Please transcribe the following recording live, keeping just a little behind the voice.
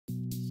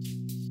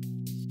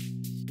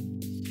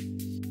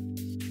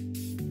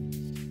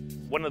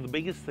One of the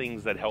biggest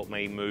things that helped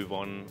me move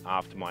on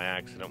after my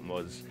accident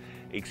was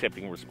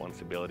accepting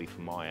responsibility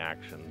for my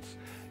actions.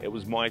 It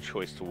was my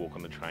choice to walk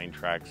on the train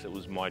tracks. It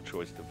was my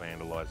choice to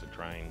vandalise a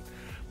train.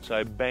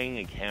 So being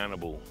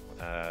accountable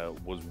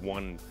was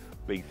one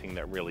big thing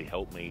that really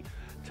helped me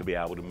to be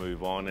able to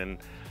move on. And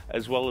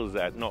as well as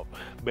that, not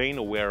being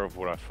aware of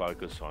what I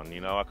focus on.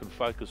 You know, I could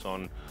focus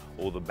on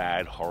all the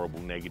bad, horrible,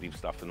 negative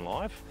stuff in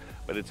life,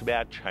 but it's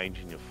about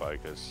changing your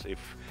focus.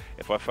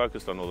 If I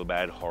focused on all the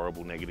bad,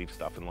 horrible, negative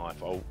stuff in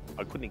life,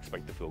 I couldn't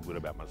expect to feel good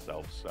about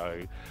myself. So,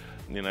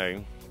 you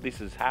know, this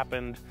has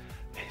happened.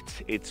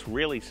 It's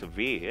really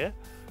severe,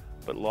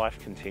 but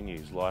life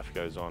continues, life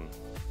goes on.